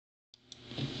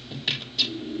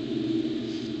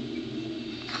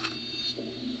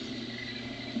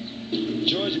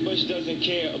George Bush doesn't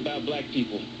care about black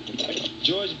people.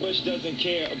 George Bush doesn't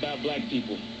care about black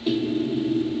people.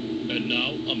 And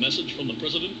now, a message from the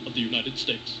President of the United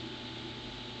States.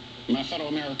 My fellow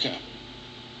America,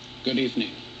 good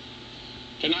evening.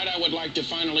 Tonight I would like to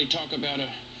finally talk about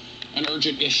an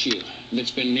urgent issue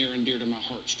that's been near and dear to my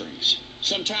heartstrings.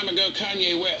 Some time ago,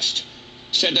 Kanye West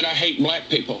said that I hate black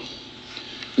people.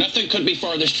 Nothing could be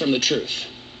farthest from the truth.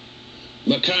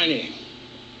 But Kanye,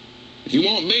 if you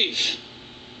want beef,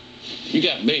 you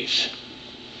got beef.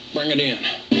 Bring it in.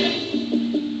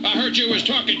 I heard you was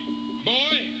talking,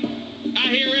 boy. I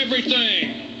hear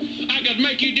everything. I could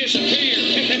make you disappear.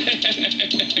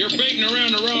 You're beating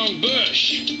around the wrong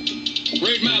bush.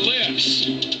 Read my lips.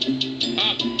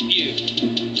 I'll you.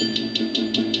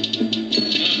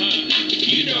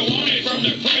 You don't want it from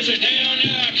the president. Hell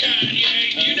no,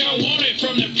 Kanye. You don't want it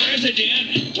from the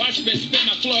president. Watch me spin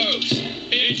my flows.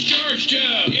 It's George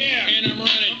W. Yeah. And I'm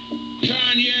running.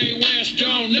 Kanye West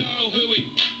don't know who he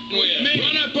with. Me.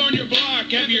 Run up on your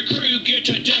block, have your crew get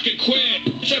to duck and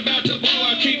quit. It's about to blow,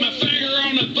 I keep my finger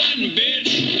on the button, bitch.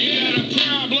 You got a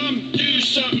problem? Do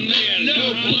something then.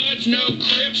 No Bloods, no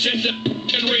Crips, it's the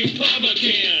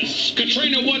Republicans.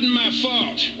 Katrina wasn't my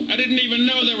fault. I didn't even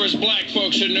know there was black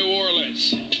folks in New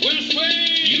Orleans. West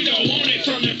Wing! You don't want it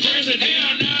from the president.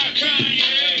 Hell no,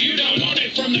 Kanye. You don't want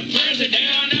it from the president.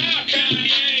 Hell no,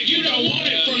 Kanye. You don't want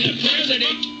it from the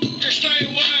president. Stay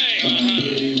away.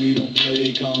 We don't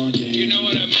play Kanye. You know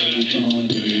what I mean?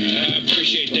 I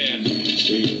appreciate that.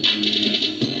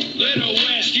 Little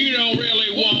West, you don't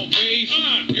really want beef.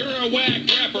 You're a whack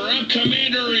rapper. I'm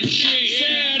commander-in-chief.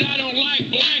 Said I don't like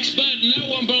blacks, but no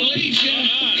one believes you.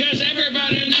 Cause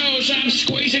everybody knows I'm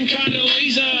squeezing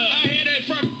Condoleezza. I hit it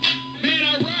from, man,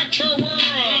 I rocked her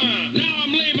world. Now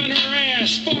I'm leaving her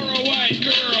ass for a white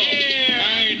girl. Yeah.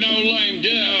 I ain't no lame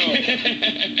duck.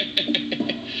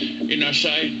 You know what I'm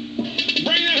saying?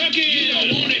 Bring the hook in. You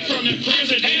don't want it from the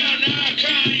president. Hell no,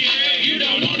 Kanye. You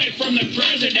don't want it from the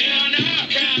president. Hell no,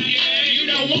 Kanye. You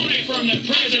don't want it from the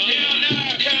president. Hell no,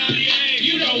 Kanye.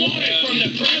 You don't want it from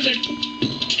the president.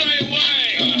 Stay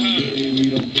away. We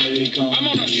don't play Kanye. I'm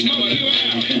gonna smoke you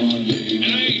out.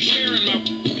 And I ain't sharing my...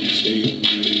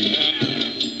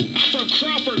 I'm from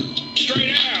Crawford,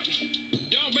 straight out.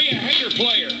 Don't be a hater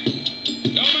player.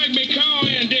 Don't make me call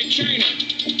in Dick Cheney.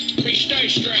 He stay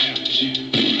strapped.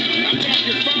 I got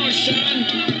your phone, son.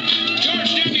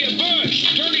 George W. Bush,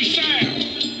 Dirty South.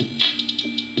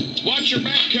 Watch your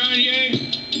back, Kanye.